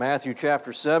Matthew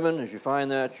chapter 7, as you find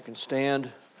that, you can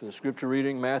stand for the scripture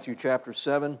reading, Matthew chapter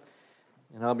 7,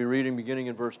 and I'll be reading beginning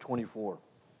in verse 24.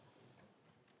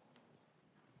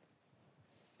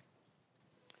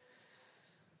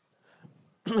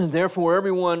 Therefore,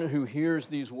 everyone who hears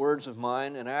these words of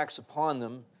mine and acts upon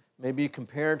them may be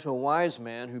compared to a wise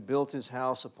man who built his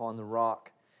house upon the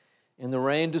rock. And the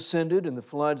rain descended, and the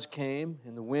floods came,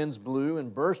 and the winds blew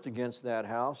and burst against that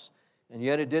house, and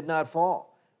yet it did not fall,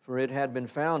 for it had been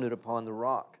founded upon the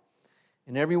rock.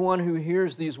 And everyone who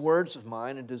hears these words of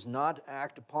mine and does not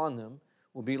act upon them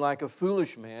will be like a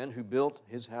foolish man who built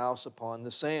his house upon the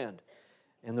sand.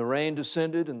 And the rain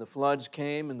descended, and the floods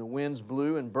came, and the winds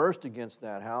blew and burst against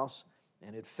that house,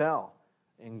 and it fell,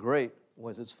 and great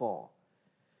was its fall.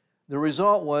 The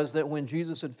result was that when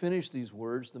Jesus had finished these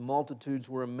words, the multitudes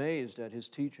were amazed at his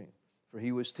teaching, for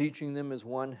he was teaching them as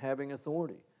one having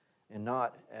authority, and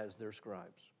not as their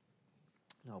scribes.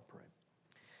 Now I'll pray.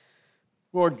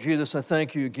 Lord Jesus, I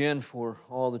thank you again for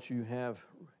all that you have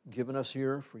given us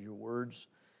here, for your words.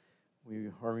 We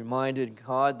are reminded,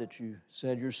 God, that you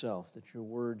said yourself that your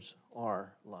words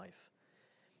are life.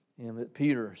 And that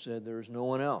Peter said there is no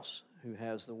one else who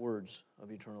has the words of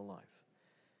eternal life.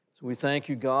 So we thank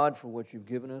you, God, for what you've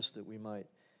given us, that we might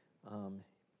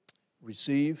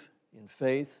receive in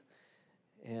faith,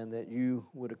 and that you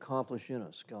would accomplish in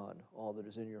us, God, all that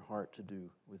is in your heart to do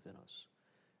within us.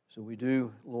 So we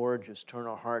do, Lord, just turn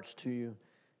our hearts to you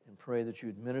and pray that you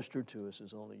would minister to us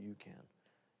as only you can.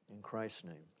 In Christ's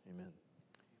name, amen.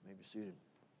 You may be seated.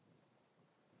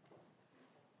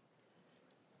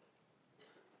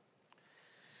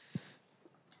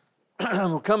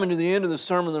 We're coming to the end of the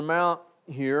Sermon on the Mount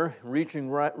here, reaching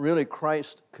really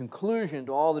Christ's conclusion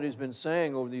to all that he's been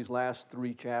saying over these last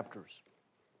 3 chapters.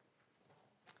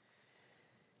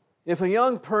 If a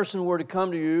young person were to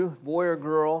come to you, boy or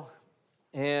girl,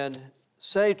 and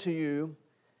say to you,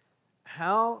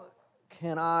 how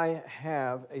can I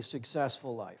have a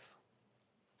successful life?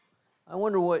 I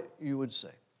wonder what you would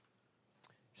say.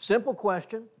 Simple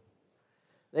question.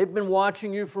 They've been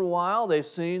watching you for a while. They've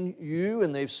seen you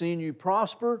and they've seen you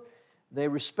prosper. They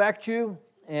respect you,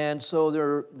 and so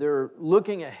they're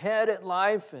looking ahead at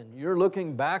life, and you're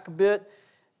looking back a bit,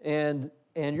 and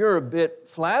you're a bit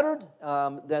flattered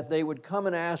that they would come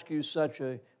and ask you such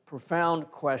a profound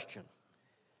question.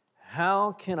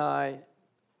 How can I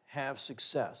have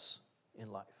success in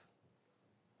life?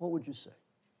 What would you say?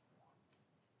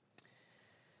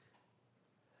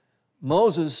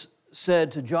 Moses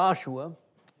said to Joshua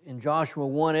in Joshua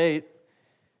 1:8,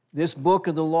 "This book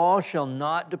of the law shall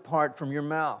not depart from your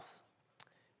mouth,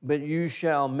 but you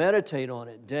shall meditate on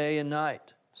it day and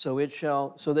night, so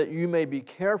that you may be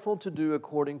careful to do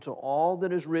according to all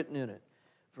that is written in it.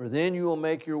 For then you will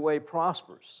make your way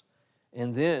prosperous,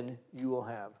 and then you will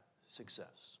have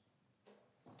success."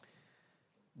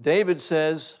 David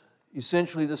says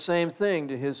essentially the same thing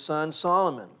to his son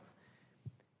Solomon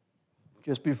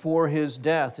just before his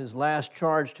death, his last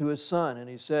charge to his son. And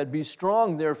he said, "Be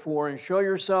strong, therefore, and show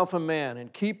yourself a man,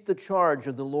 and keep the charge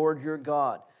of the Lord your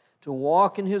God, to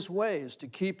walk in his ways, to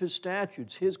keep his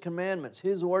statutes, his commandments,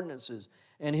 his ordinances,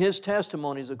 and his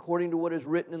testimonies, according to what is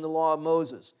written in the law of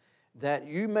Moses, that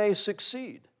you may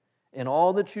succeed in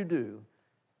all that you do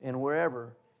and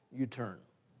wherever you turn."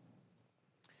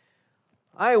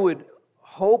 I would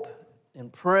hope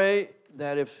and pray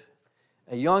that if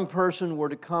a young person were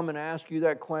to come and ask you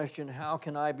that question, how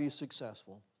can I be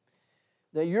successful,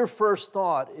 that your first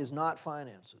thought is not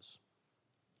finances,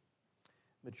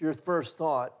 but your first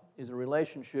thought is a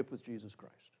relationship with Jesus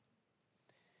Christ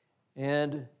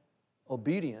and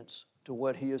obedience to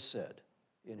what he has said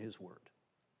in his word.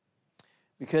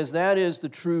 Because that is the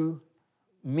true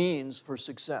means for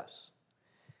success.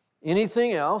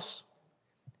 Anything else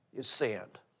is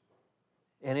sand.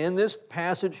 And in this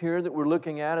passage here that we're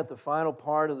looking at the final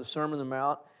part of the Sermon on the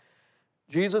Mount,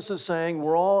 Jesus is saying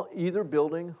we're all either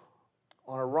building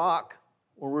on a rock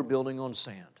or we're building on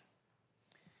sand.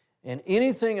 And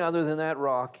anything other than that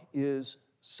rock is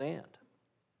sand.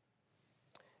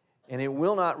 And it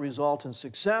will not result in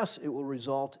success, it will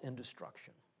result in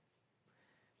destruction.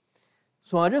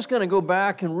 So I'm just going to go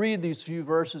back and read these few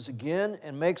verses again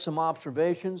and make some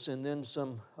observations and then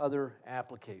some other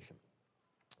application.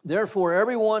 "Therefore,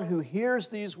 everyone who hears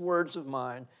these words of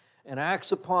mine and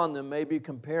acts upon them may be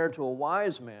compared to a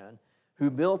wise man who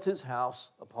built his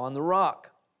house upon the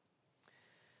rock."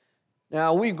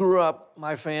 Now, we grew up,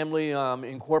 my family,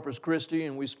 in Corpus Christi,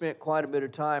 and we spent quite a bit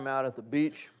of time out at the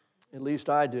beach. At least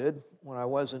I did. When I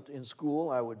wasn't in school,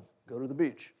 I would go to the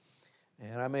beach.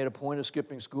 And I made a point of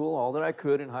skipping school all that I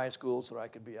could in high school so that I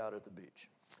could be out at the beach.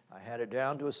 I had it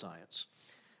down to a science.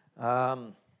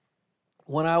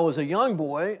 When I was a young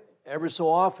boy, every so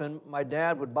often, my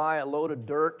dad would buy a load of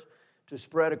dirt to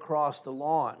spread across the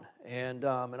lawn. And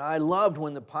I loved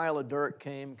when the pile of dirt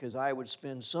came because I would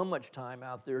spend so much time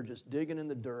out there just digging in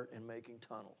the dirt and making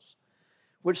tunnels,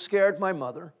 which scared my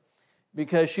mother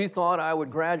because she thought I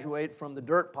would graduate from the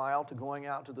dirt pile to going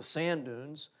out to the sand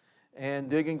dunes and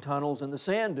digging tunnels in the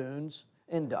sand dunes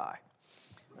and die.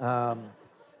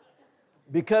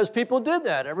 Because people did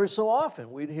that every so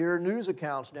often. We'd hear news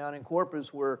accounts down in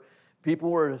Corpus where people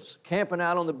were camping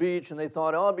out on the beach and they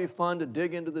thought, oh, it'd be fun to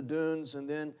dig into the dunes, and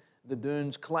then the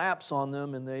dunes collapse on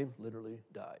them and they literally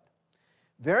died.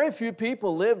 Very few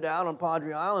people lived out on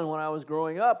Padre Island when I was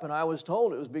growing up, and I was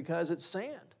told it was because it's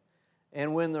sand.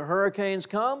 And when the hurricanes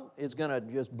come, it's going to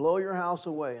just blow your house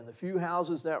away. And the few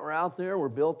houses that were out there were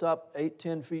built up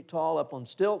 8-10 feet tall up on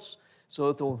stilts so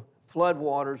that the flood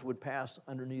waters would pass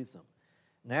underneath them.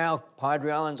 Now,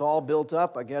 Padre Island's all built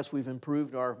up. I guess we've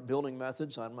improved our building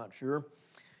methods. I'm not sure.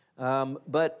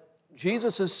 But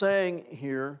Jesus is saying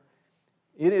here,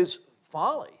 it is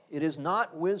folly. It is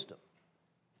not wisdom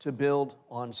to build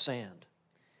on sand.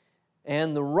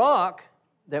 And the rock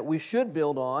that we should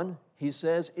build on, he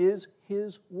says, is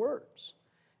his words.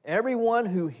 Everyone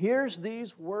who hears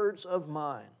these words of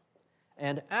mine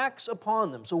and acts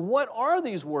upon them. So what are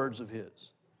these words of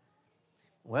his?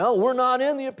 Well, we're not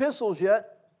in the epistles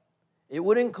yet. It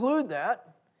would include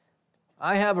that.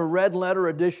 I have a red letter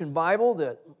edition Bible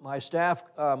that my staff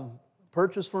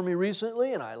purchased for me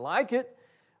recently, and I like it,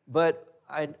 but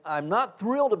I'm not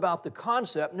thrilled about the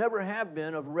concept, never have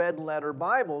been, of red letter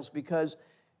Bibles, because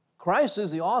Christ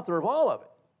is the author of all of it.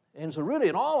 And so really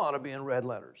it all ought to be in red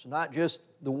letters, not just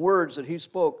the words that he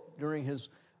spoke during his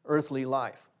earthly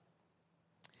life.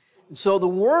 And so the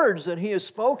words that he has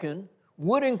spoken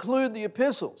would include the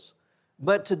epistles,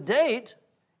 but to date,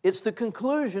 it's the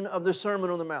conclusion of the Sermon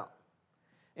on the Mount.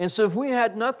 And so if we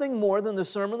had nothing more than the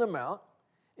Sermon on the Mount,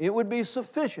 it would be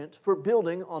sufficient for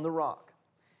building on the rock.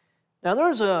 Now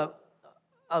there's a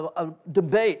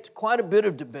debate, quite a bit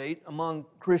of debate among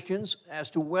Christians as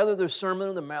to whether the Sermon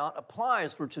on the Mount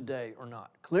applies for today or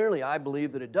not. Clearly, I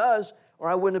believe that it does, or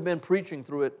I wouldn't have been preaching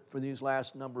through it for these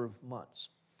last number of months.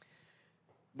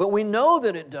 But we know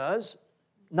that it does,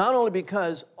 not only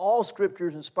because all Scripture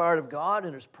is inspired of God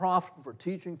and is profitable for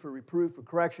teaching, for reproof, for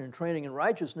correction, and training in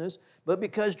righteousness, but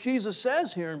because Jesus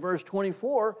says here in verse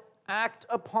 24, act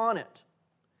upon it.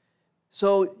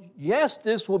 So, yes,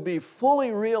 this will be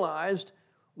fully realized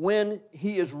when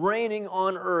he is reigning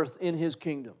on earth in his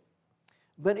kingdom.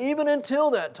 But even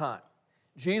until that time,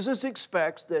 Jesus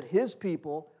expects that his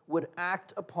people would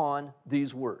act upon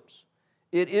these words.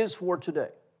 It is for today.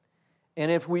 And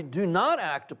if we do not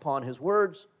act upon his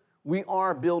words, we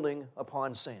are building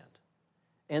upon sand.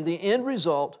 And the end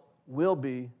result will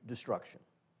be destruction.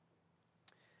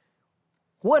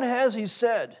 What has he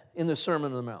said in the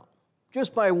Sermon on the Mount?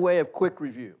 Just by way of quick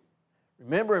review.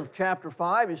 Remember in chapter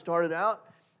 5, he started out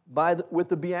with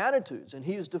the Beatitudes, and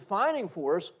he is defining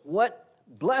for us what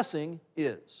blessing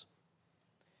is.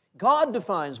 God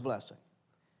defines blessing.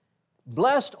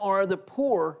 Blessed are the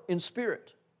poor in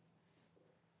spirit.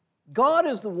 God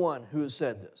is the one who has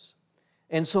said this.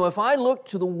 And so if I look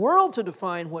to the world to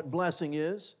define what blessing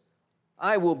is,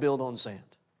 I will build on sand.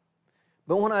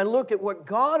 But when I look at what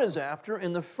God is after,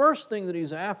 and the first thing that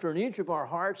he's after in each of our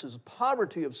hearts is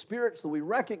poverty of spirit, so we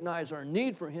recognize our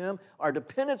need for him, our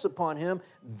dependence upon him,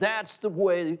 that's the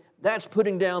way, that's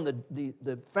putting down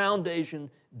the foundation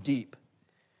deep.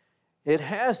 It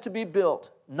has to be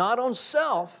built not on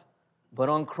self, but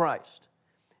on Christ.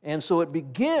 And so it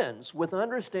begins with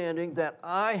understanding that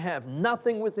I have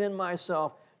nothing within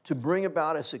myself to bring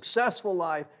about a successful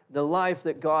life, the life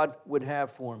that God would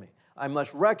have for me. I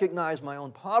must recognize my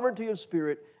own poverty of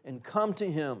spirit and come to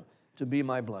him to be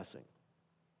my blessing.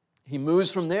 He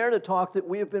moves from there to talk that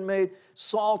we have been made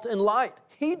salt and light.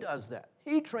 He does that.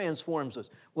 He transforms us.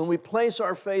 When we place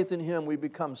our faith in him, we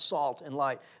become salt and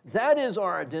light. That is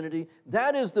our identity.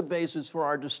 That is the basis for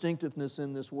our distinctiveness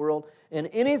in this world. And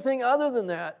anything other than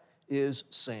that is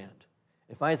sand.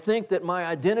 If I think that my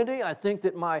identity, I think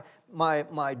that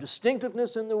my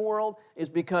distinctiveness in the world is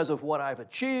because of what I've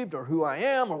achieved or who I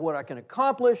am or what I can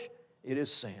accomplish, it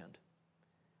is sand.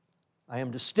 I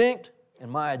am distinct,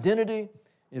 and my identity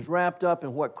is wrapped up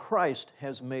in what Christ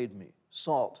has made me,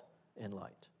 salt and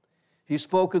light. He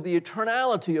spoke of the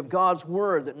eternality of God's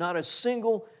Word, that not a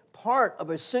single part of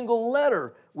a single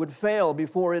letter would fail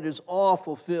before it is all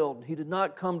fulfilled. He did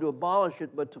not come to abolish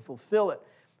it, but to fulfill it.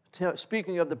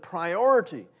 Speaking of the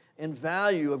priority and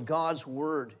value of God's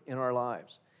Word in our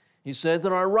lives. He says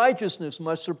that our righteousness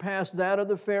must surpass that of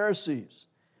the Pharisees.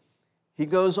 He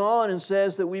goes on and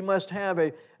says that we must have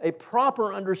a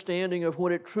proper understanding of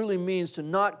what it truly means to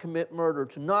not commit murder,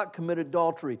 to not commit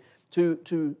adultery,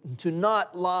 to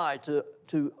not lie,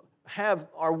 to have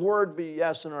our word be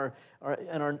yes and our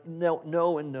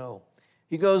no and no.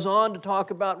 He goes on to talk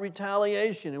about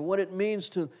retaliation and what it means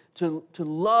to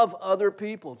love other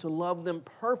people, to love them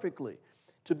perfectly,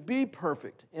 to be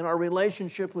perfect in our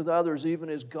relationship with others, even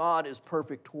as God is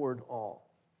perfect toward all.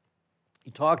 He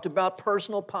talked about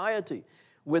personal piety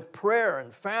with prayer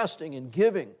and fasting and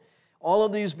giving, all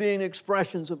of these being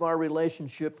expressions of our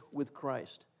relationship with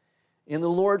Christ. In the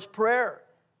Lord's Prayer,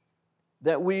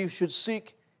 that we should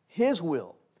seek His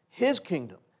will, His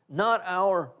kingdom, not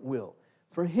our will,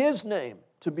 for His name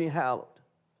to be hallowed,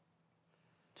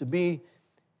 to be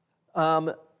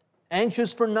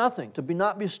anxious for nothing, to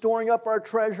not be storing up our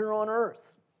treasure on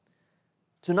earth,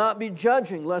 to not be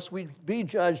judging lest we be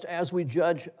judged as we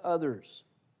judge others,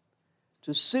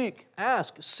 to seek,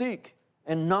 ask, seek,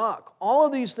 and knock. All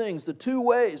of these things, the two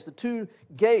ways, the two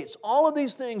gates, all of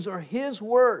these things are His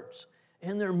words,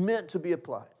 and they're meant to be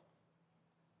applied.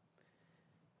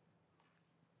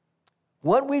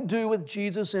 What we do with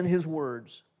Jesus and His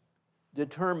words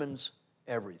determines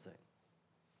everything.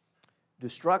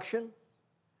 Destruction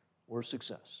or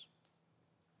success.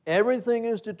 Everything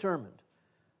is determined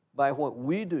by what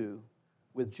we do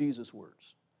with Jesus'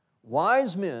 words.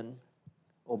 Wise men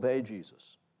obey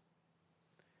Jesus.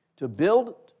 To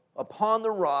build upon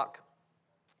the rock,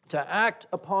 to act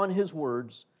upon His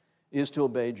words, is to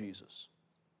obey Jesus.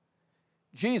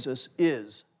 Jesus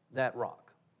is that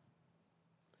rock.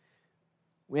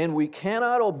 When we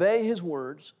cannot obey His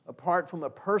words apart from a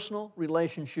personal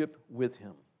relationship with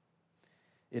Him,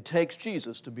 it takes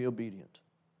Jesus to be obedient.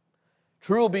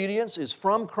 True obedience is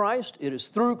from Christ, it is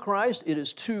through Christ, it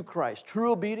is to Christ.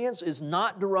 True obedience is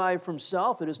not derived from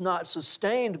self, it is not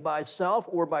sustained by self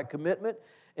or by commitment,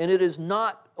 and it is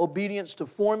not obedience to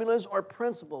formulas or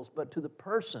principles, but to the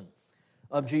person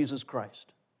of Jesus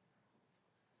Christ.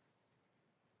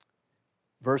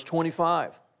 Verse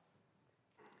 25,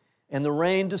 and the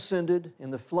rain descended,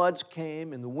 and the floods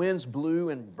came, and the winds blew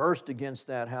and burst against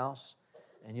that house,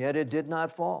 and yet it did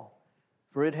not fall,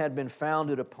 for it had been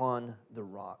founded upon the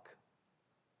rock.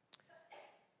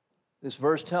 This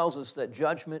verse tells us that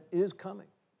judgment is coming.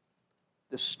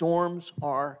 The storms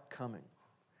are coming.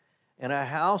 And a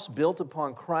house built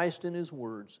upon Christ and His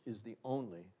words is the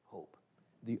only hope,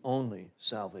 the only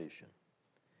salvation.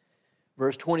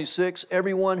 Verse 26,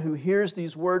 everyone who hears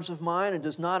these words of mine and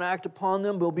does not act upon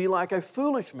them will be like a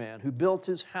foolish man who built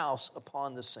his house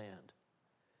upon the sand.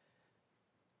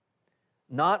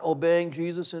 Not obeying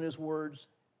Jesus and His words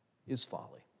is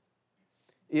folly.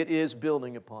 It is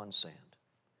building upon sand.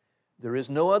 There is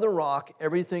no other rock.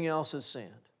 Everything else is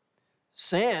sand.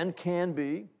 Sand can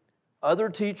be other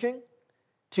teaching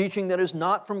that is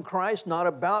not from Christ, not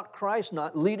about Christ,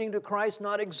 not leading to Christ,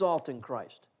 not exalting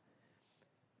Christ.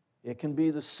 It can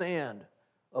be the sand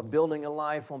of building a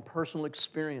life on personal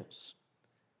experience,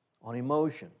 on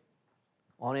emotion,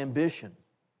 on ambition,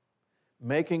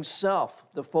 making self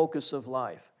the focus of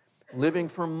life, living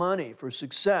for money, for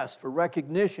success, for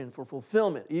recognition, for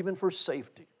fulfillment, even for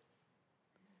safety.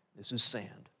 This is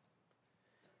sand.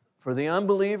 For the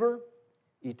unbeliever,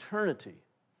 eternity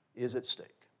is at stake.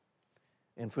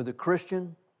 And for the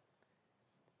Christian,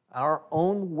 our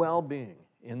own well-being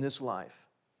in this life,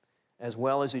 as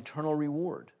well as eternal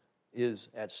reward, is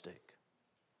at stake.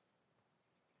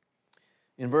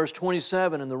 In verse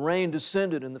 27, and the rain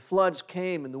descended, and the floods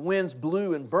came, and the winds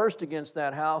blew and burst against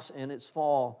that house, and it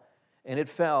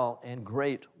fell, and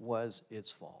great was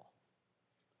its fall.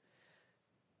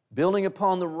 Building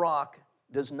upon the rock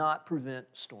does not prevent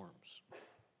storms.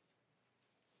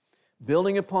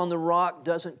 Building upon the rock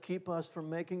doesn't keep us from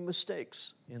making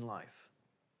mistakes in life.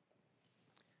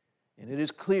 And it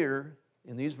is clear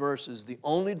in these verses, the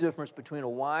only difference between a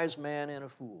wise man and a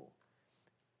fool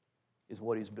is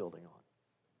what he's building on,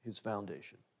 his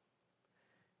foundation.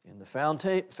 And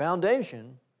the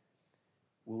foundation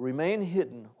will remain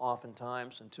hidden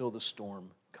oftentimes until the storm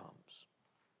comes.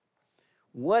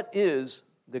 What is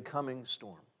the coming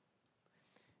storm?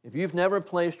 If you've never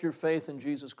placed your faith in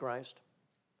Jesus Christ,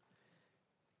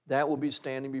 that will be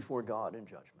standing before God in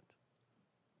judgment.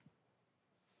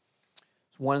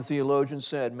 As one theologian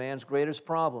said, man's greatest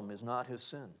problem is not his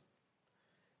sin.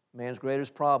 Man's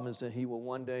greatest problem is that he will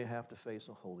one day have to face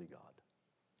a holy God.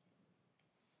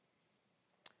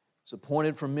 It's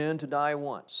appointed for men to die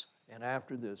once, and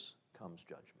after this comes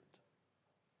judgment.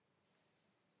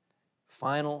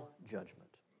 Final judgment.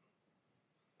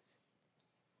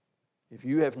 If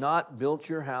you have not built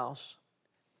your house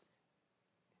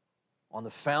on the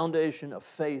foundation of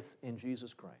faith in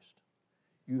Jesus Christ,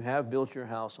 you have built your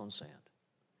house on sand,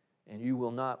 and you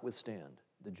will not withstand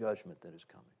the judgment that is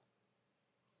coming.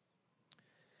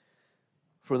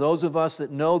 For those of us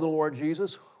that know the Lord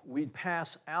Jesus, we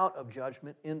pass out of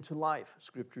judgment into life,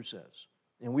 Scripture says.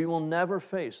 And we will never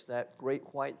face that great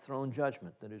white throne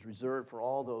judgment that is reserved for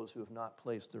all those who have not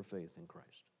placed their faith in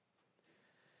Christ.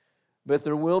 But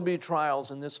there will be trials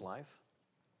in this life,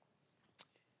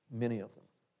 many of them.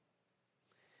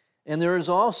 And there is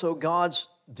also God's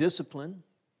discipline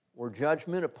or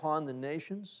judgment upon the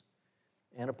nations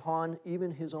and upon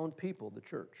even His own people, the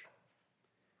church,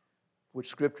 which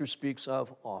Scripture speaks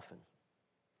of often.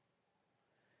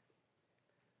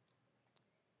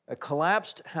 A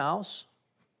collapsed house,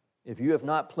 if you have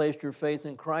not placed your faith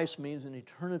in Christ, means an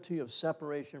eternity of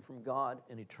separation from God,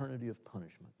 an eternity of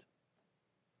punishment.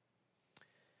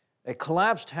 A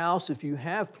collapsed house, if you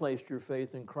have placed your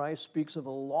faith in Christ, speaks of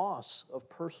a loss of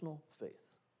personal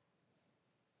faith.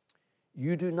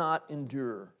 You do not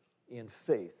endure in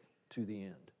faith to the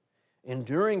end.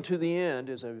 Enduring to the end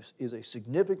is a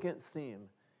significant theme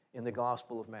in the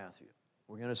Gospel of Matthew.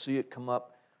 We're going to see it come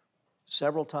up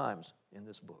several times in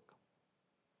this book.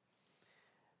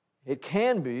 It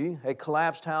can be, a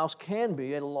collapsed house can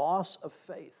be a loss of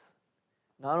faith,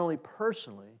 not only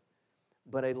personally,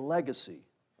 but a legacy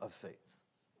of faith.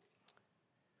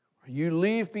 You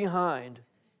leave behind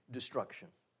destruction,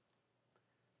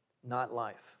 not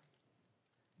life,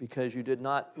 because you did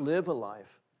not live a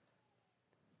life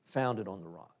founded on the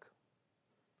rock.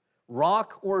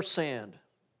 Rock or sand,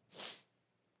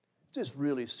 this is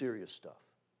really serious stuff.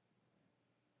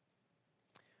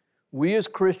 We as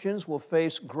Christians will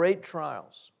face great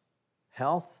trials,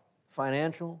 health,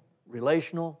 financial,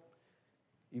 relational,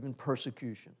 even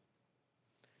persecution.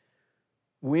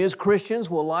 We as Christians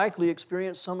will likely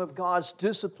experience some of God's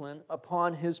discipline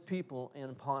upon His people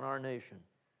and upon our nation.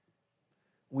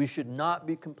 We should not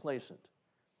be complacent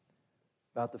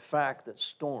about the fact that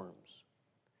storms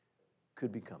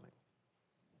could be coming,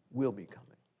 will be coming.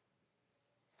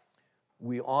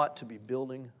 We ought to be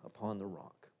building upon the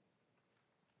rock.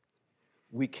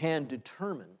 We can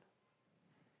determine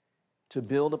to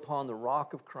build upon the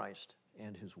rock of Christ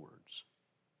and His words.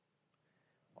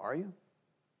 Are you?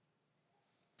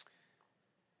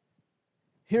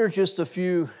 Here are just a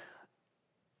few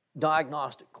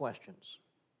diagnostic questions.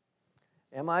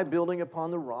 Am I building upon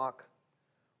the rock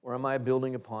or am I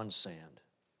building upon sand?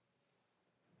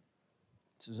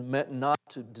 This is not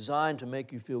designed to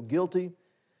make you feel guilty,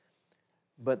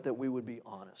 but that we would be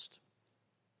honest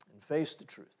and face the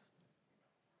truth.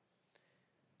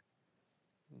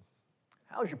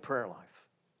 How's your prayer life?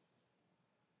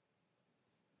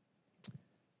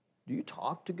 Do you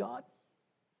talk to God?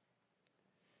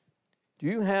 Do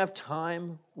you have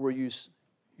time where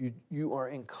you are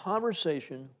in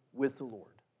conversation with the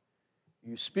Lord?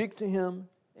 You speak to Him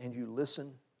and you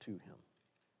listen to Him.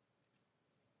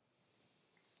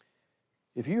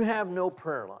 If you have no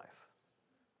prayer life,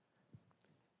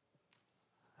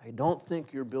 I don't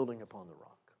think you're building upon the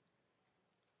rock.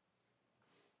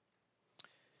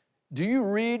 Do you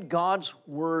read God's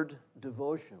Word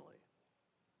devotionally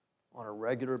on a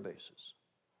regular basis?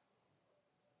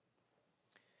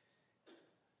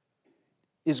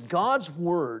 Is God's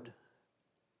Word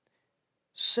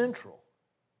central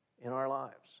in our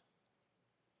lives?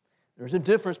 There's a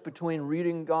difference between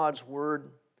reading God's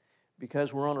Word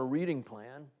because we're on a reading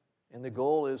plan and the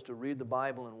goal is to read the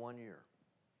Bible in 1 year.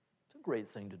 It's a great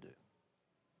thing to do.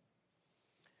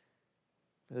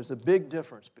 There's a big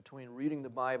difference between reading the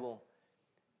Bible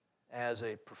as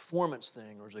a performance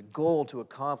thing or as a goal to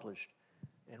accomplish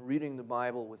and reading the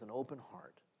Bible with an open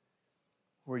heart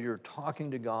where you're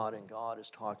talking to God and God is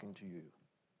talking to you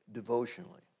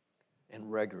devotionally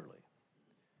and regularly,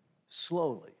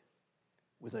 slowly,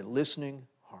 with a listening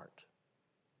heart.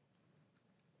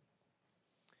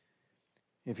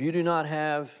 If you do not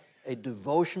have a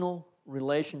devotional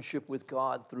relationship with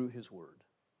God through His Word,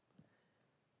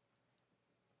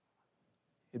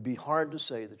 it'd be hard to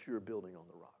say that you're building on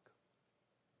the rock.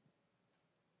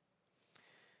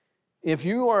 If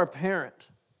you are a parent,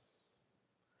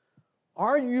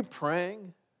 are you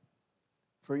praying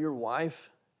for your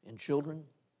wife and children?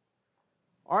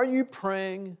 Are you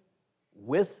praying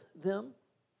with them,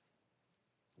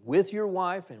 with your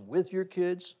wife and with your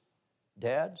kids,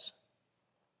 dads,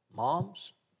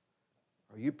 moms?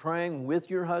 Are you praying with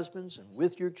your husbands and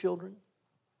with your children?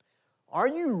 Are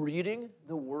you reading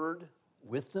the Word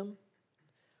with them?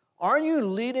 Are you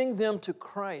leading them to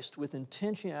Christ with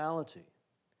intentionality?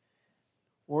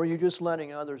 Or are you just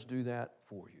letting others do that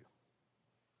for you?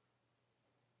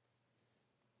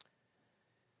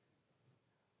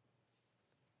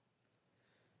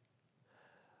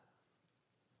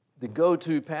 the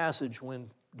go-to passage when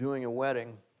doing a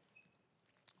wedding,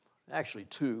 actually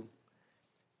two,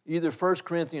 either 1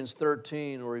 Corinthians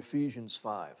 13 or Ephesians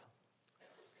 5.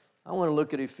 I want to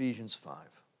look at Ephesians 5.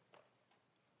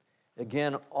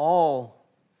 Again, all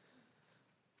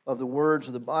of the words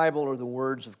of the Bible are the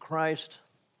words of Christ.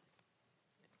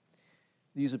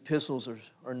 These epistles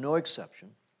are no exception.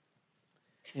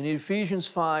 In Ephesians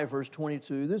 5, verse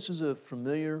 22, this is a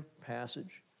familiar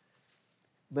passage.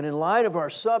 But in light of our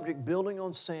subject, building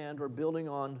on sand or building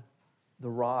on the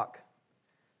rock,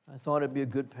 I thought it'd be a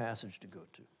good passage to go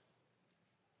to.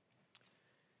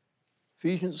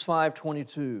 Ephesians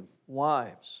 5:22,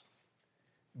 wives,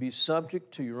 be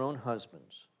subject to your own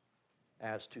husbands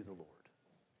as to the Lord.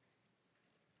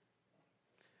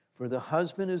 For the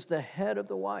husband is the head of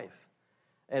the wife,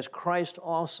 as Christ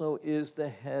also is the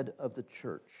head of the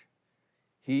church,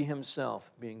 he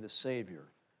himself being the Savior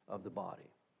of the body.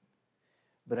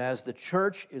 But as the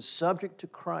church is subject to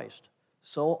Christ,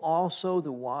 so also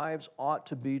the wives ought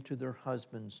to be to their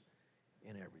husbands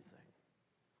in everything.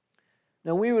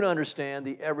 Now we would understand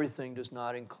the everything does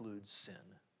not include sin.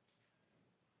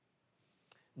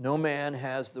 No man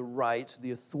has the right,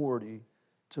 the authority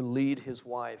to lead his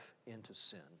wife into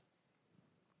sin.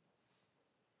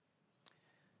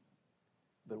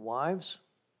 But wives,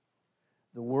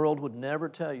 the world would never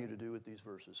tell you to do what these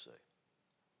verses say.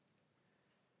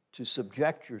 To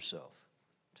subject yourself,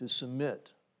 to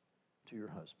submit to your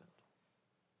husband.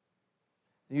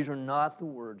 These are not the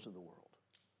words of the world.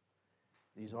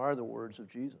 These are the words of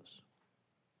Jesus.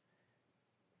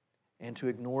 And to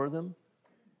ignore them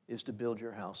is to build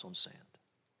your house on sand.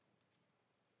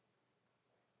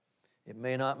 It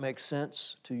may not make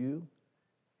sense to you.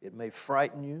 It may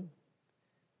frighten you.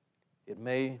 It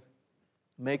may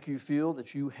make you feel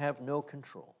that you have no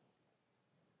control.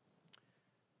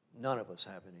 None of us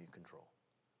have any control.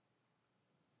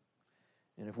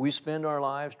 And if we spend our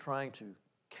lives trying to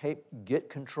get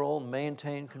control,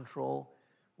 maintain control,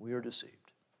 we are deceived.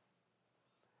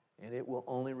 And it will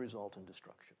only result in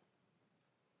destruction.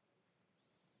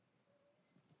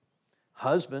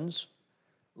 Husbands,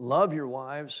 love your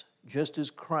wives just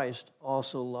as Christ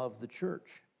also loved the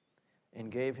church and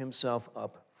gave himself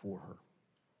up for her,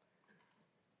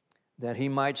 that he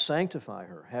might sanctify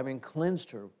her, having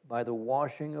cleansed her by the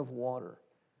washing of water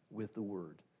with the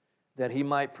word, that he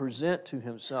might present to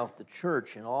himself the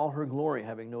church in all her glory,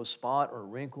 having no spot or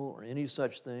wrinkle or any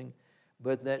such thing,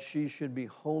 but that she should be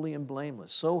holy and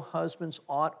blameless. So husbands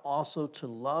ought also to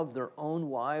love their own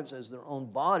wives as their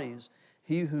own bodies.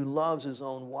 He who loves his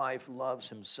own wife loves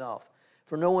himself.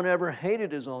 For no one ever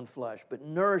hated his own flesh, but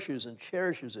nourishes and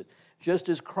cherishes it, just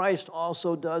as Christ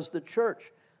also does the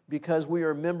church, because we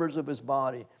are members of his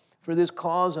body. For this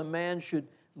cause a man should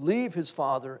leave his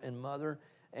father and mother,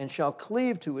 and shall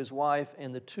cleave to his wife,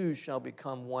 and the two shall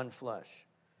become one flesh.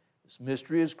 This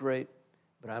mystery is great,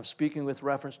 but I'm speaking with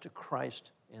reference to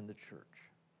Christ and the church.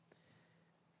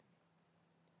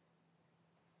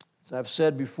 As I've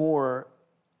said before,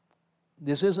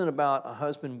 this isn't about a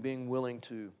husband being willing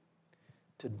to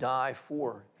die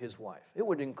for his wife. It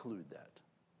would include that.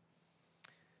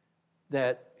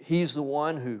 That he's the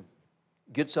one who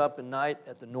gets up at night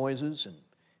at the noises, and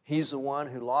he's the one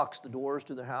who locks the doors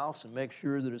to the house and makes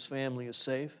sure that his family is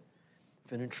safe.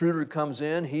 If an intruder comes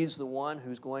in, he's the one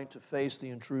who's going to face the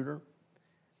intruder.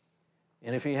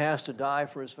 And if he has to die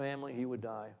for his family, he would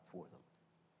die for them.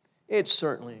 It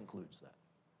certainly includes that.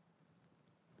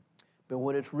 But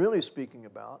what it's really speaking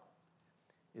about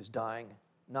is dying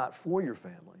not for your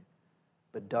family,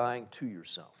 but dying to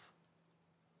yourself.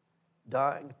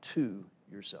 Dying to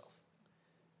yourself.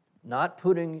 Not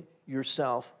putting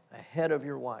yourself ahead of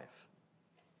your wife,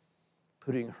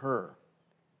 putting her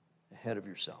ahead of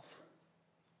yourself.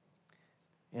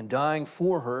 And dying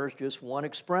for her is just one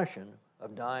expression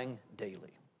of dying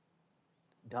daily.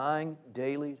 Dying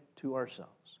daily to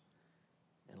ourselves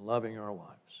and loving our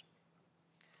wives.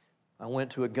 I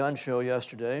went to a gun show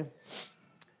yesterday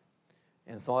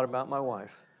and thought about my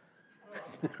wife.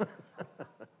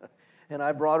 And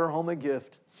I brought her home a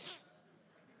gift.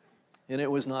 And it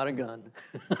was not a gun.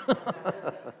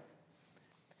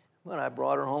 But I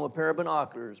brought her home a pair of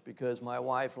binoculars because my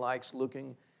wife likes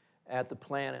looking at the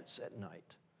planets at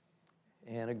night.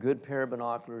 And a good pair of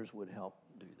binoculars would help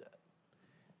do that.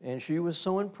 And she was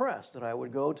so impressed that I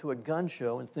would go to a gun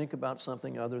show and think about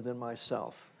something other than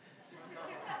myself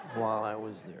while I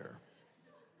was there.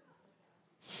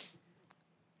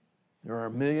 There are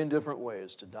a million different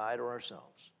ways to die to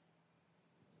ourselves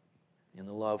in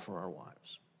the love for our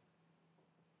wives.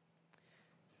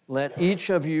 Let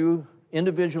each of you,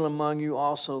 individual among you,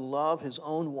 also love his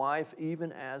own wife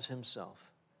even as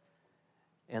himself.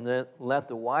 and then let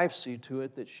the wife see to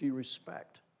it that she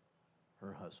respect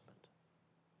her husband.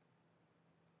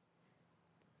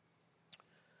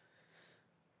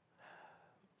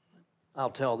 I'll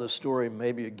tell this story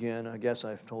maybe again. I guess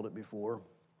I've told it before.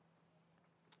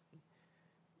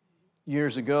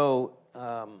 Years ago,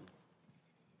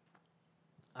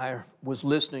 I was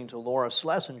listening to Laura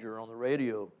Schlesinger on the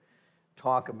radio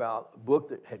talk about a book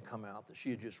that had come out that she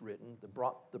had just written,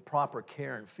 The Proper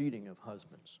Care and Feeding of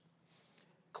Husbands.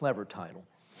 Clever title.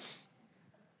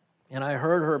 And I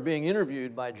heard her being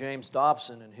interviewed by James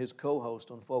Dobson and his co-host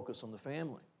on Focus on the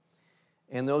Family.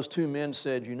 And those two men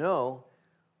said, you know,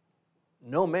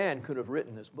 no man could have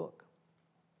written this book.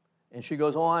 And she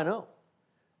goes, oh, I know.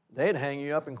 They'd hang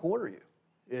you up and quarter you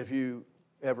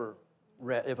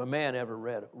if a man ever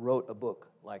wrote a book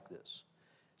like this.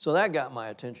 So that got my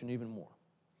attention even more.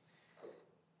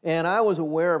 And I was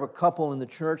aware of a couple in the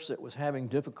church that was having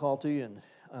difficulty, and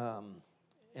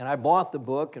I bought the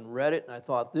book and read it, and I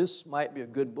thought this might be a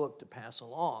good book to pass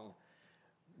along,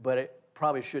 but it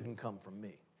probably shouldn't come from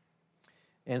me.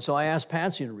 And so I asked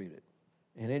Patsy to read it,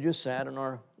 and it just sat in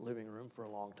our living room for a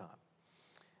long time.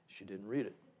 She didn't read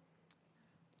it.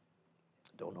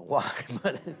 Don't know why,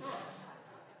 but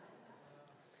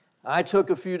I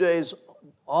took a few days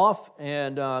off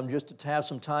and just to have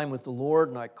some time with the Lord,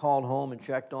 and I called home and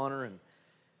checked on her,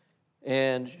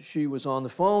 and she was on the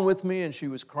phone with me, and she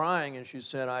was crying, and she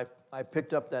said, I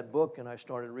picked up that book and I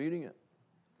started reading it.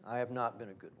 I have not been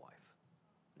a good wife.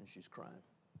 And she's crying.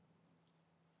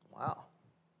 Wow.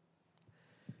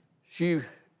 She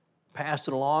passed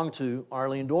it along to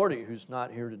Arlene Doherty, who's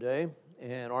not here today,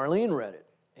 and Arlene read it.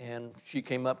 And she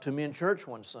came up to me in church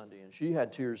one Sunday, and she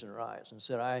had tears in her eyes and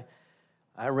said,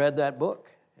 I read that book,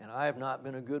 and I have not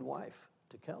been a good wife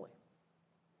to Kelly.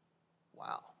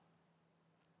 Wow.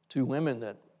 Two women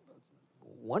that,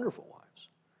 wonderful wives.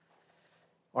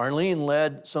 Arlene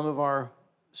led some of our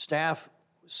staff,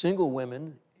 single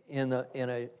women, in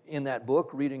that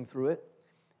book, reading through it,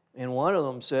 and one of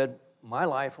them said, my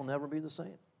life will never be the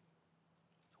same.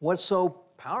 What's so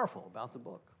powerful about the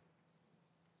book?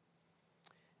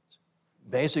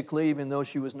 Basically, even though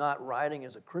she was not writing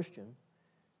as a Christian,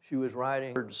 she was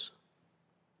writing words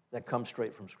that come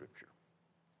straight from Scripture.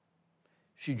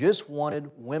 She just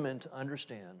wanted women to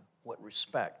understand what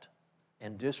respect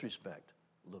and disrespect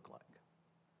look like,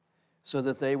 so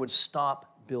that they would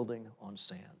stop building on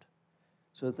sand,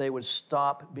 so that they would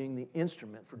stop being the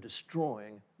instrument for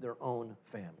destroying their own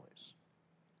families.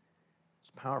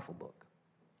 It's a powerful book.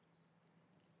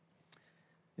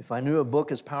 If I knew a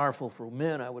book as powerful for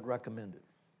men, I would recommend it.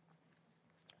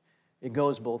 It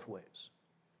goes both ways.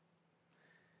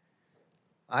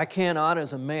 I cannot,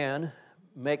 as a man,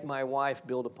 make my wife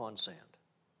build upon sand.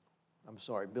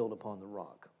 Build upon the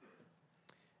rock.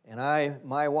 And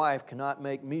my wife cannot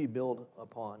make me build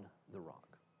upon the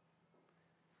rock.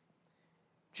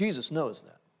 Jesus knows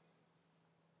that.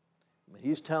 But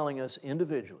he's telling us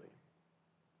individually,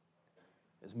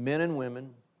 as men and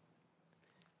women,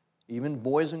 even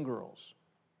boys and girls,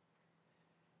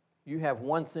 you have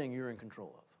one thing you're in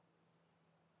control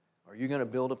of. Are you going to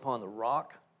build upon the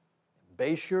rock,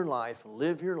 base your life,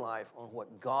 live your life on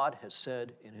what God has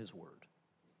said in his word?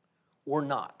 Or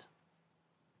not?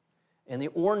 And the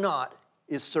or not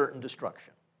is certain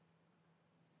destruction.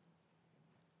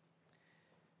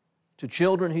 To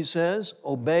children, he says,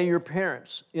 obey your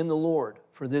parents in the Lord,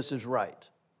 for this is right.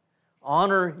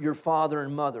 Honor your father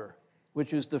and mother,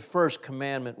 which is the first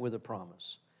commandment with a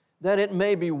promise, that it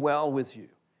may be well with you,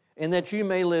 and that you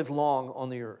may live long on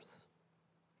the earth.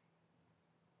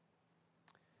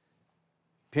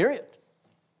 Period.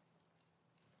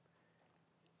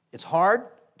 It's hard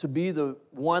to be the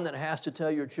one that has to tell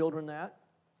your children that,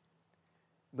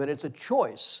 but it's a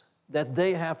choice that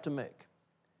they have to make.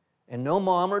 And no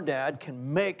mom or dad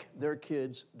can make their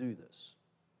kids do this.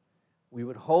 We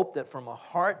would hope that from a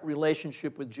heart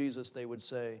relationship with Jesus, they would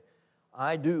say,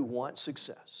 I do want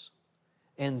success,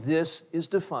 and this is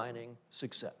defining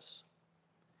success.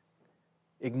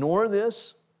 Ignore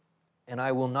this, and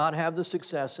I will not have the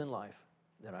success in life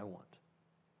that I want.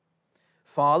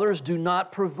 Fathers, do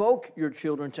not provoke your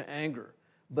children to anger,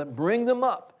 but bring them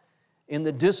up in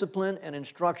the discipline and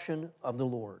instruction of the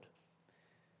Lord.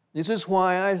 This is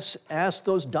why I ask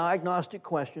those diagnostic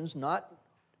questions, not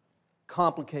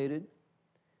complicated.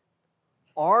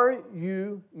 Are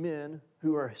you men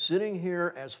who are sitting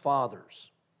here as fathers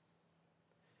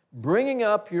bringing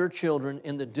up your children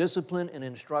in the discipline and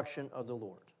instruction of the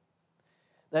Lord?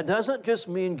 That doesn't just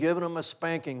mean giving them a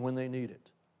spanking when they need it.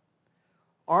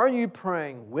 Are you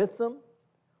praying with them?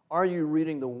 Are you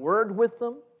reading the Word with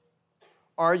them?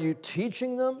 Are you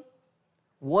teaching them?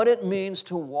 what it means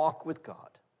to walk with God?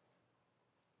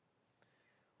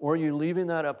 Or are you leaving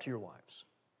that up to your wives?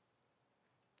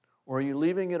 Or are you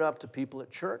leaving it up to people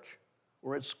at church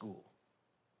or at school?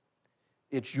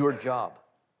 It's your job.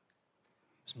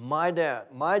 It's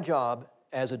my job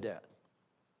as a dad.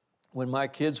 When my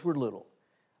kids were little,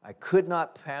 I could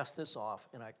not pass this off,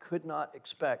 and I could not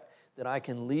expect that I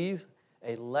can leave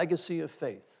a legacy of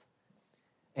faith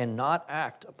and not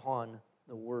act upon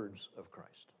the words of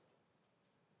Christ.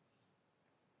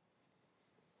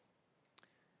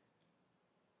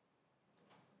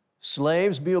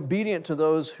 Slaves, be obedient to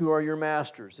those who are your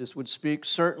masters. This would speak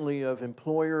certainly of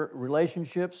employer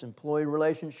relationships, employee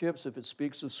relationships, if it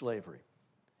speaks of slavery.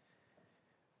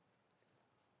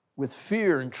 With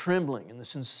fear and trembling and the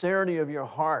sincerity of your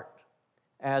heart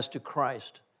as to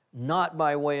Christ, not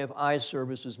by way of eye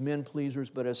service as men pleasers,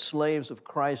 but as slaves of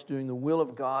Christ, doing the will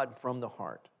of God from the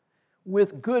heart.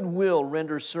 With good will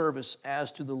render service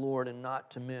as to the Lord and not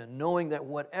to men, knowing that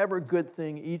whatever good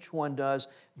thing each one does,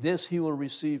 this he will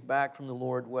receive back from the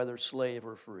Lord, whether slave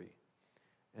or free.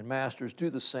 And masters, do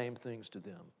the same things to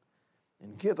them,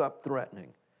 and give up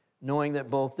threatening, knowing that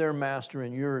both their master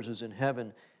and yours is in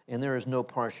heaven, and there is no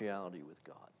partiality with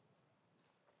God.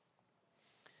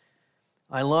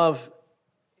 I love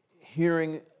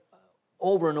hearing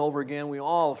over and over again, we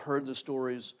all have heard the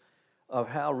stories of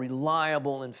how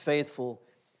reliable and faithful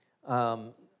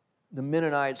the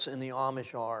Mennonites and the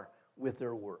Amish are with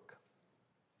their work,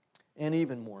 and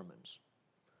even Mormons.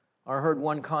 I heard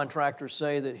one contractor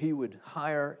say that he would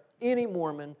hire any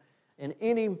Mormon and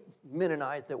any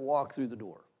Mennonite that walked through the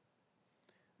door.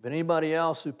 But anybody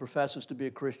else who professes to be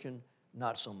a Christian,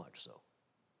 not so much so.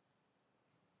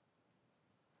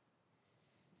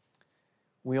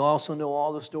 We also know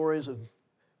all the stories of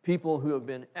people who have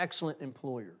been excellent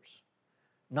employers,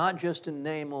 not just in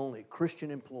name only,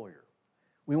 Christian employer.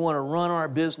 We want to run our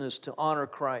business to honor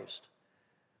Christ.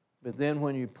 But then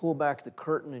when you pull back the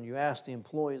curtain and you ask the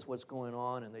employees what's going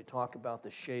on, and they talk about the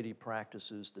shady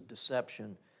practices, the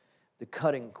deception, the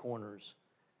cutting corners,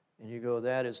 and you go,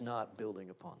 that is not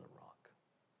building upon the rock.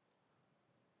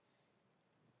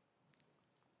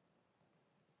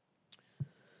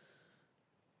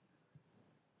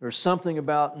 There's something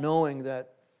about knowing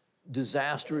that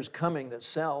disaster is coming that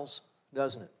sells,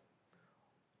 doesn't it?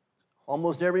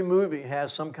 Almost every movie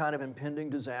has some kind of impending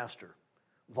disaster.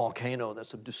 Volcano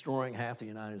that's destroying half the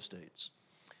United States.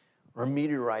 Or a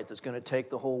meteorite that's going to take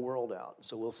the whole world out.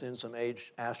 So we'll send some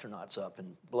aged astronauts up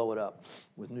and blow it up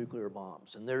with nuclear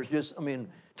bombs. And there's just,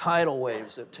 tidal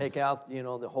waves that take out,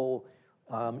 the whole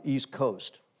East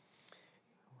Coast.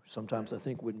 Sometimes I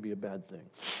think wouldn't be a bad thing.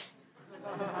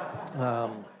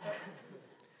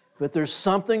 But there's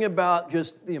something about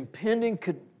just the impending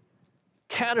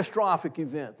catastrophic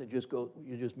event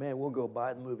that we'll go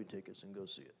buy the movie tickets and go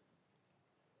see it.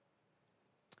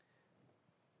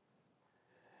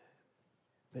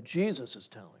 But Jesus is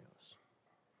telling us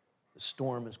the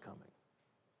storm is coming.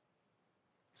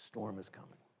 The storm is coming.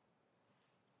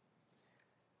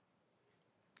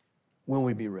 Will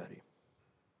we be ready?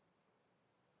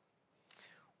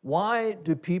 Why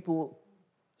do people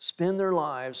spend their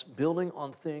lives building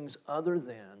on things other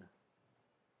than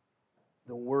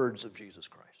the words of Jesus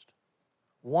Christ?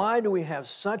 Why do we have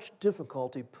such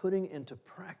difficulty putting into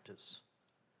practice?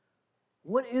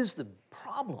 What is the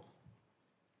problem?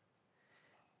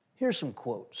 Here's some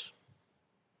quotes.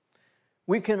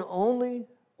 We can only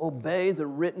obey the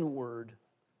written word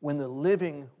when the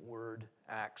living word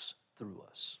acts through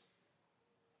us.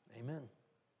 Amen.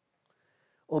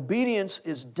 Obedience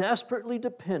is desperately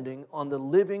depending on the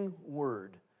living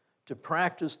word to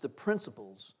practice the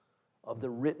principles of the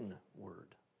written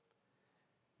word.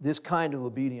 This kind of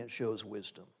obedience shows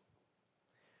wisdom.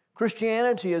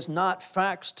 Christianity is not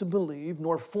facts to believe,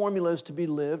 nor formulas to be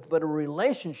lived, but a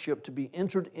relationship to be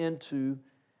entered into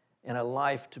and a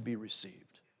life to be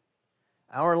received.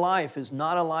 Our life is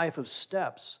not a life of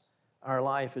steps. Our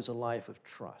life is a life of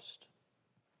trust.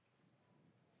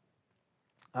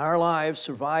 Our lives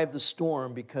survive the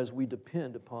storm because we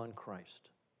depend upon Christ.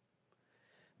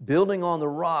 Building on the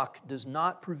rock does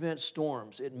not prevent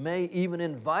storms. It may even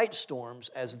invite storms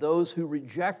as those who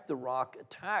reject the rock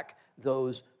attack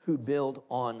those who build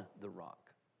on the rock.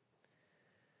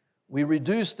 We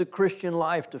reduce the Christian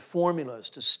life to formulas,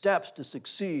 to steps to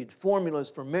succeed, formulas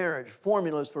for marriage,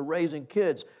 formulas for raising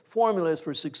kids, formulas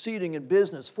for succeeding in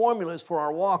business, formulas for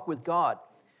our walk with God.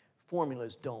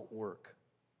 Formulas don't work.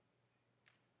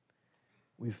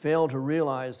 We fail to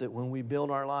realize that when we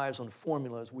build our lives on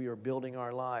formulas, we are building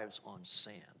our lives on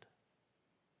sand.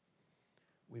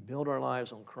 We build our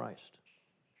lives on Christ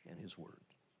and His Word.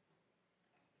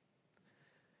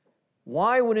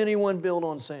 Why would anyone build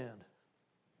on sand?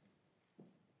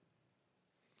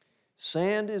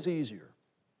 Sand is easier.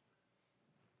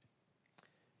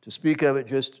 To speak of it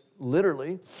just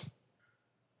literally,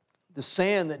 the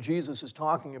sand that Jesus is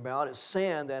talking about is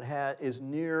sand that is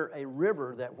near a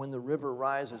river that when the river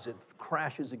rises, it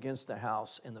crashes against the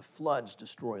house and the floods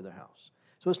destroy the house.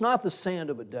 So it's not the sand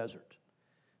of a desert.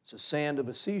 It's the sand of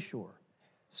a seashore,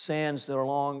 sands that are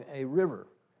along a river,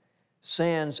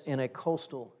 sands in a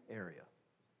coastal area.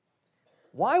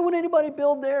 Why would anybody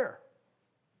build there?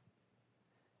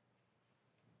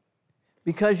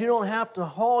 Because you don't have to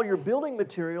haul your building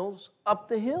materials up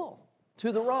the hill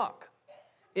to the rock.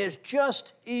 It's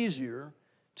just easier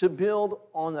to build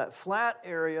on that flat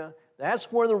area.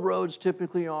 That's where the roads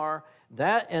typically are.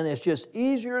 And it's just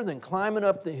easier than climbing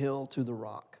up the hill to the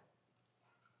rock.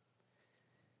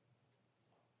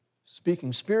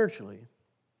 Speaking spiritually,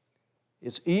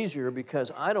 it's easier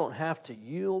because I don't have to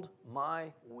yield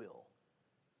my will,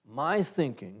 my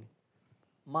thinking,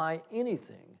 my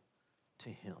anything to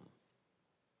Him.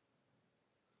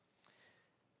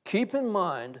 Keep in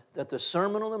mind that the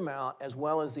Sermon on the Mount, as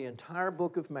well as the entire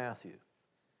book of Matthew,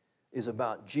 is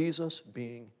about Jesus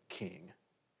being king.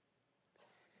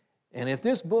 And if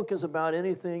this book is about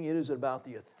anything, it is about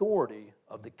the authority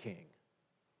of the king.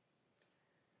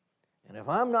 And if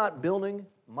I'm not building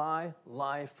my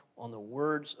life on the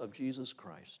words of Jesus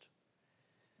Christ,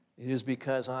 it is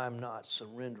because I'm not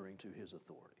surrendering to His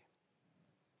authority,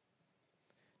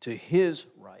 to His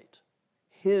right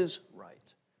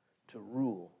to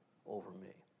rule over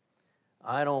me.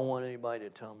 I don't want anybody to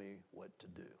tell me what to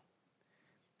do.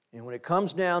 And when it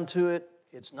comes down to it,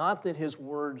 it's not that His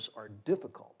words are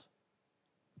difficult.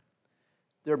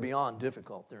 They're beyond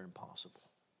difficult. They're impossible.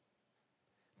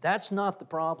 That's not the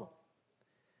problem.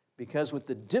 Because with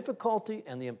the difficulty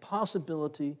and the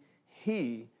impossibility,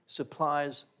 He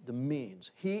supplies the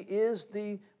means. He is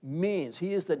the means.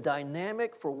 He is the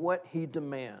dynamic for what He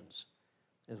demands,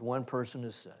 as one person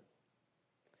has said.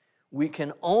 We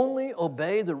can only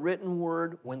obey the written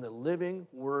word when the living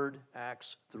word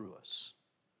acts through us.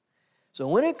 So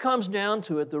when it comes down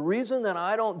to it, the reason that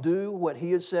I don't do what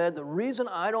He has said, the reason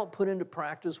I don't put into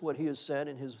practice what He has said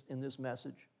in this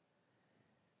message,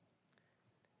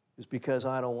 is because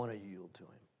I don't want to yield to Him.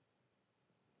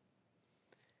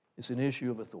 It's an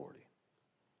issue of authority.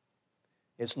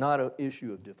 It's not an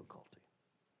issue of difficulty.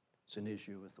 It's an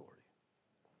issue of authority.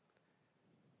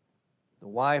 The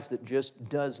wife that just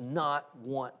does not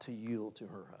want to yield to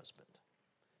her husband,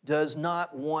 does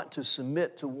not want to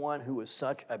submit to one who is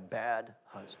such a bad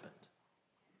husband.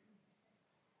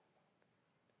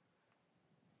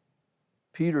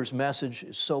 Peter's message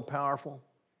is so powerful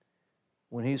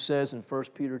when he says in 1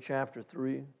 Peter chapter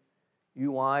 3,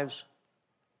 you wives,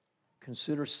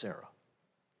 consider Sarah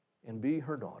and be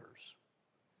her daughters.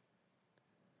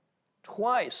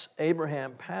 Twice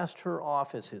Abraham passed her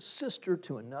off as his sister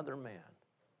to another man.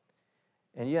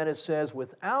 And yet it says,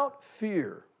 without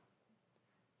fear,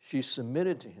 she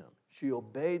submitted to him. She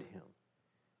obeyed him,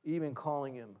 even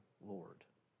calling him Lord.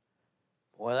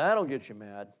 Boy, that'll get you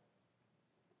mad.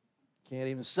 Can't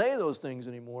even say those things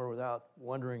anymore without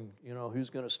wondering, who's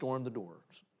going to storm the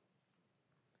doors.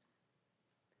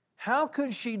 How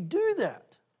could she do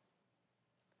that?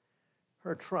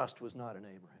 Her trust was not in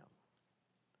Abraham.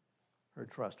 Her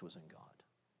trust was in God.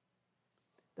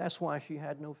 That's why she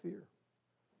had no fear.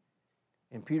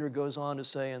 And Peter goes on to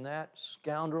say, and that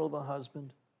scoundrel of a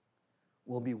husband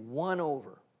will be won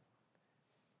over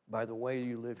by the way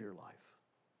you live your life.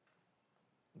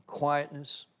 In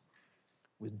quietness,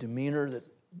 with demeanor that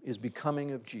is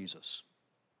becoming of Jesus.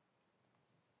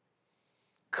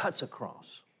 Cuts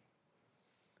across.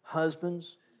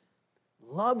 Husbands,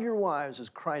 love your wives as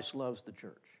Christ loves the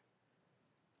church.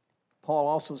 Paul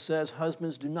also says,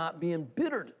 husbands, do not be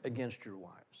embittered against your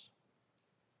wives.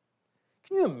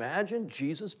 Can you imagine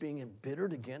Jesus being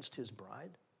embittered against His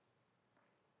bride?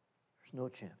 There's no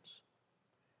chance.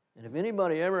 And if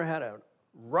anybody ever had a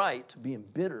right to be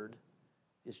embittered,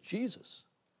 it's Jesus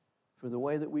for the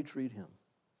way that we treat Him.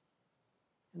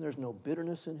 And there's no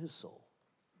bitterness in His soul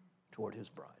toward His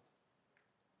bride.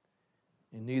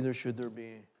 And neither should there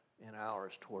be in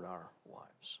ours toward our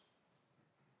wives.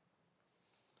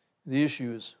 The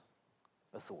issue is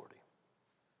authority.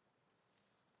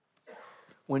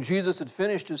 When Jesus had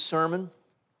finished His sermon,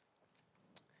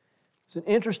 it's an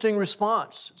interesting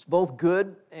response. It's both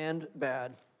good and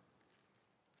bad.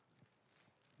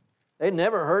 They'd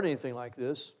never heard anything like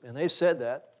this, and they said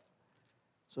that.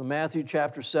 So Matthew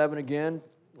chapter 7 again,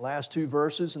 last two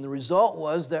verses, and the result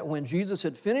was that when Jesus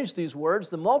had finished these words,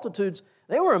 the multitudes,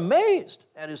 they were amazed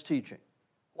at His teaching.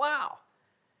 Wow!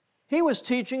 He was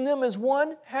teaching them as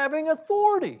one having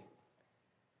authority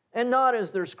and not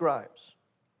as their scribes.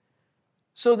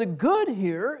 So the good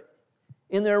here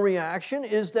in their reaction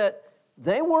is that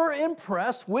they were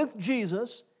impressed with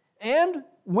Jesus and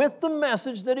with the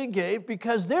message that He gave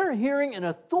because they're hearing an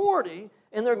authority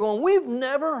and they're going, we've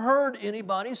never heard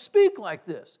anybody speak like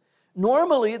this.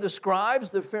 Normally, the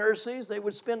scribes, the Pharisees, they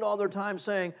would spend all their time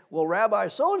saying, well, Rabbi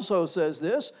so-and-so says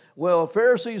this, well,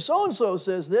 Pharisee so-and-so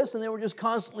says this, and they were just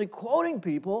constantly quoting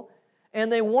people,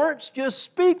 and they weren't just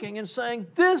speaking and saying,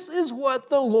 this is what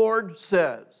the Lord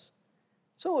says.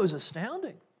 So it was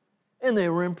astounding, and they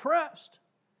were impressed.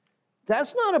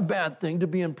 That's not a bad thing to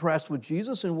be impressed with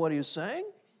Jesus and what He is saying.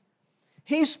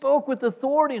 He spoke with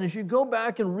authority, and as you go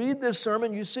back and read this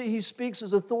sermon, you see He speaks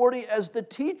His authority as the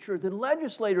teacher, the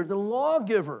legislator, the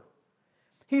lawgiver.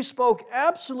 He spoke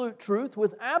absolute truth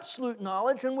with absolute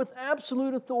knowledge and with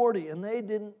absolute authority, and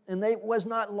they was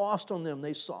not lost on them.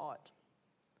 They saw it.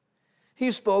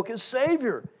 He spoke as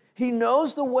Savior. He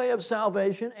knows the way of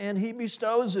salvation, and He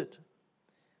bestows it.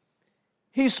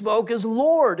 He spoke as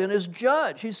Lord and as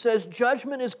Judge. He says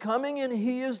judgment is coming, and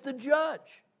He is the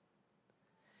Judge.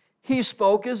 He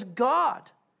spoke as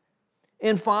God.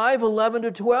 In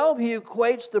 5:11-12, He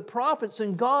equates the prophets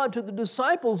and God to the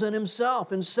disciples and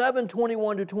Himself. In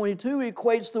 7:21-22, He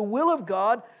equates the will of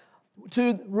God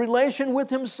to relation with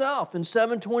Himself. In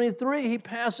 7:23, He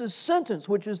passes sentence,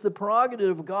 which is the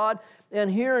prerogative of God.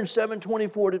 And here in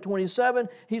 7:24-27,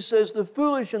 He says the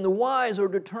foolish and the wise are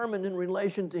determined in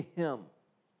relation to Him.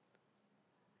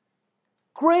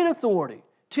 Great authority.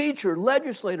 Teacher,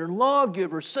 legislator,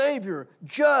 lawgiver, Savior,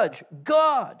 Judge,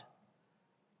 God.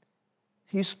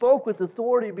 He spoke with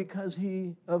authority because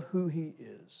of who He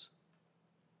is.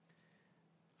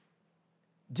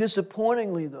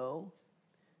 Disappointingly, though,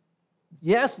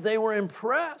 yes, they were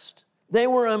impressed. They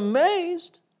were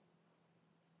amazed,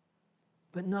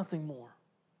 but nothing more.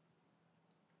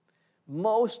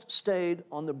 Most stayed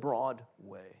on the broad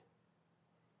way.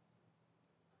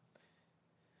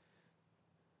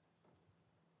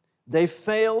 They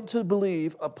failed to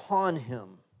believe upon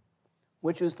Him,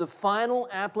 which is the final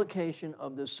application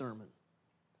of this sermon.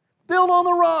 Build on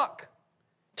the rock.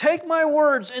 Take my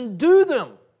words and do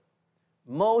them.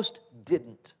 Most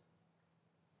didn't.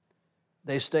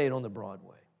 They stayed on the broad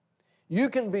way. You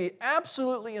can be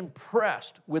absolutely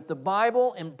impressed with the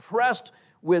Bible, impressed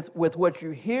with what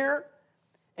you hear,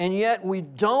 and yet we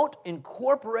don't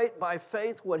incorporate by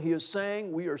faith what He is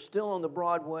saying. We are still on the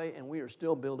broad way, and we are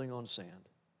still building on sand.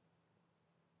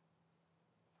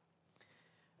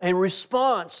 A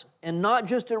response, and not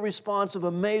just a response of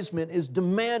amazement, is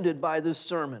demanded by this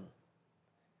sermon.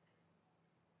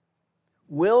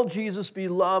 Will Jesus be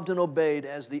loved and obeyed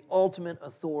as the ultimate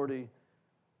authority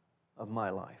of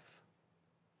my life?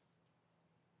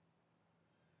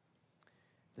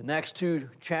 The next two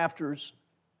chapters,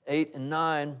 8 and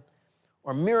 9,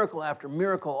 are miracle after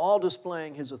miracle, all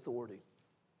displaying His authority.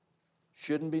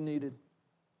 Shouldn't be needed.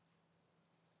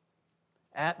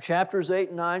 Chapters 8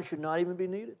 and 9 should not even be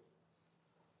needed.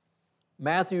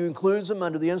 Matthew includes them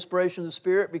under the inspiration of the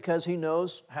Spirit because he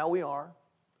knows how we are.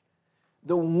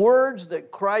 The words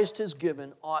that Christ has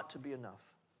given ought to be enough.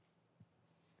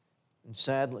 And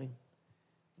sadly,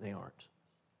 they aren't.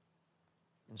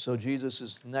 And so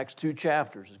Jesus' next two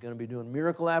chapters is going to be doing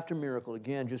miracle after miracle,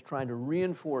 again, just trying to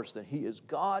reinforce that He is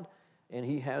God and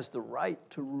He has the right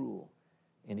to rule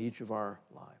in each of our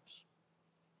lives.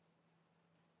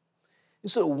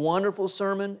 It's a wonderful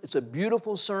sermon. It's a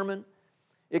beautiful sermon.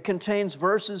 It contains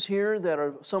verses here that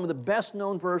are some of the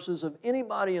best-known verses of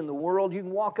anybody in the world. You can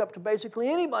walk up to basically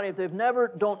anybody if they've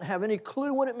don't have any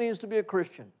clue what it means to be a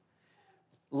Christian.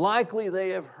 Likely they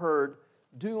have heard,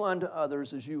 do unto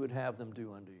others as you would have them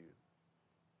do unto you.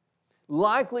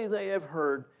 Likely they have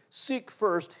heard, seek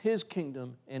first His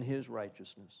kingdom and His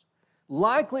righteousness.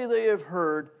 Likely they have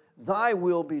heard, thy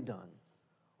will be done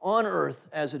on earth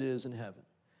as it is in heaven.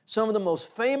 Some of the most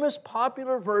famous,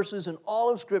 popular verses in all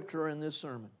of Scripture are in this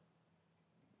sermon.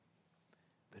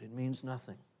 But it means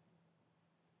nothing.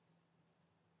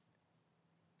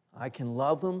 I can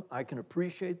love them, I can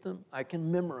appreciate them, I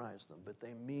can memorize them, but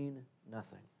they mean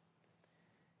nothing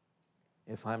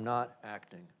if I'm not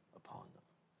acting upon them.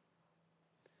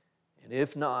 And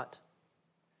if not,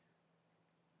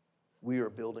 we are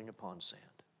building upon sand.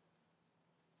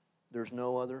 There's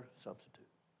no other substitute.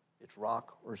 It's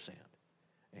rock or sand.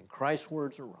 And Christ's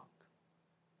words are rock.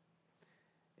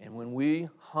 And when we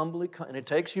humbly come, and it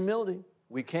takes humility.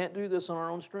 We can't do this on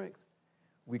our own strength.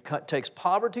 It takes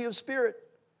poverty of spirit.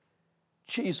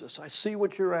 Jesus, I see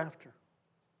what you're after.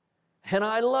 And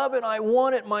I love it. I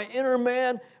want it. My inner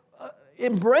man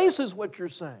embraces what you're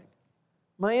saying.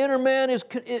 My inner man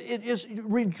it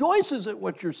rejoices at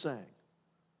what you're saying.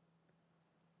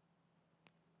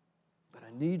 But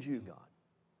I need you, God,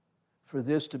 for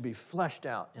this to be fleshed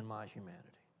out in my humanity.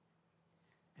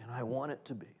 And I want it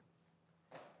to be.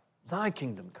 Thy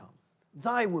kingdom come.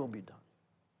 Thy will be done.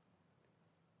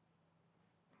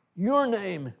 Your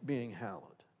name being hallowed.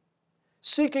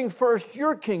 Seeking first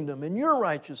your kingdom and your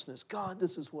righteousness. God,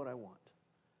 this is what I want.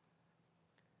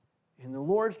 And the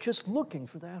Lord's just looking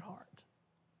for that heart.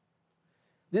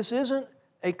 This isn't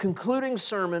a concluding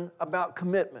sermon about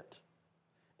commitment.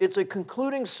 It's a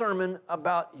concluding sermon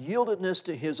about yieldedness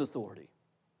to His authority.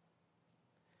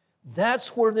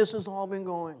 That's where this has all been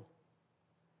going.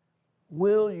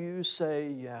 Will you say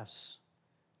yes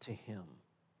to Him?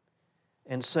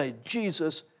 And say,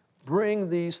 Jesus, bring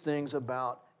these things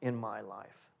about in my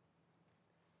life.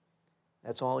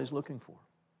 That's all He's looking for.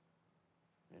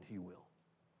 And He will.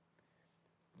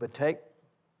 But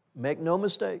make no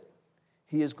mistake,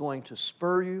 He is going to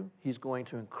spur you. He's going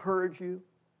to encourage you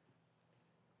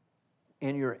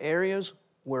in your areas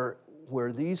where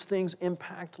these things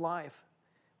impact life.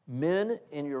 Men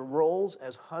in your roles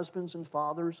as husbands and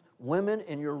fathers, women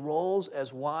in your roles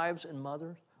as wives and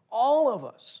mothers, all of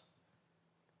us.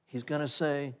 He's going to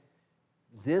say,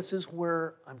 this is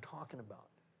where I'm talking about.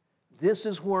 This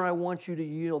is where I want you to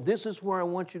yield. This is where I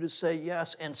want you to say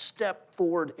yes and step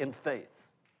forward in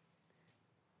faith.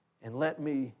 And let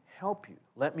me help you.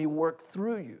 Let me work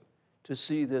through you to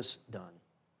see this done.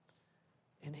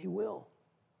 And He will.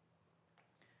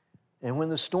 And when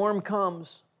the storm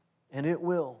comes, and it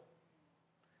will,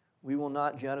 we will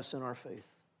not jettison our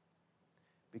faith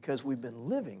because we've been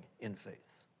living in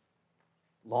faith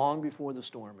long before the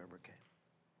storm ever came.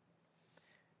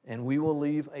 And we will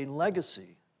leave a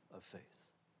legacy of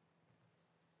faith.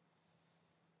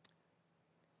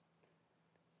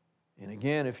 And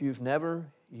again, if you've never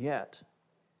yet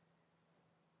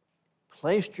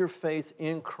placed your faith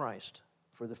in Christ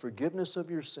for the forgiveness of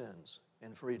your sins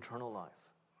and for eternal life,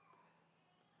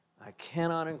 I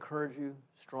cannot encourage you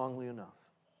strongly enough.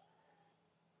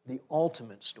 The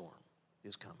ultimate storm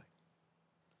is coming.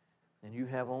 And you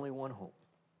have only one hope,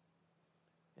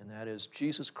 and that is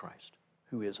Jesus Christ,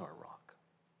 who is our rock.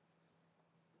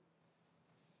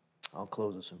 I'll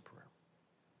close this in prayer.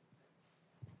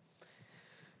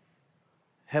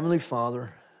 Heavenly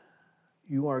Father,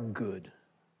 you are good,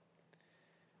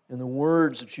 and the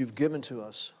words that you've given to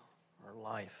us are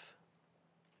life.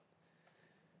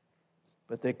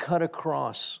 But they cut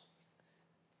across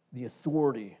the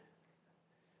authority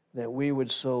that we would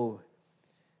so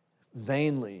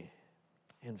vainly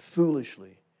and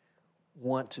foolishly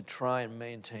want to try and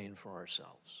maintain for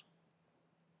ourselves.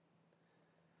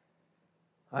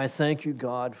 I thank you,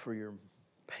 God, for your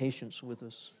patience with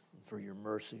us and for your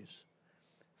mercies.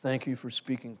 Thank you for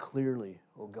speaking clearly,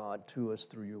 O God, to us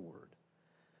through your word.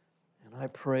 And I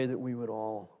pray that we would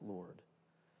all, Lord,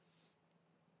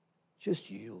 just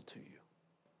yield to you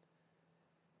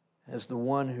as the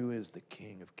one who is the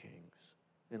King of kings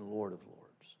and Lord of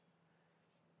lords.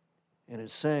 And in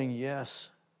saying yes,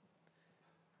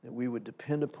 that we would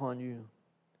depend upon you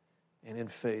and in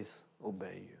faith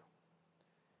obey you.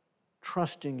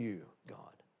 Trusting you, God,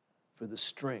 for the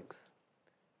strength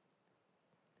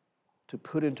to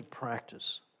put into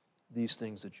practice these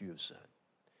things that you have said.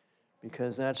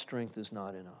 Because that strength is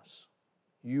not in us.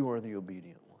 You are the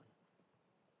obedient one.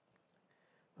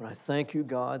 But I thank you,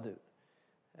 God, that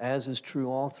as is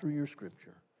true all through your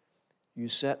scripture, you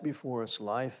set before us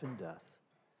life and death,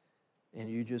 and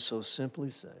you just so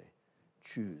simply say,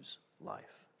 choose life.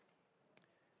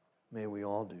 May we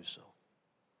all do so.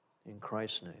 In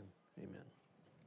Christ's name, amen.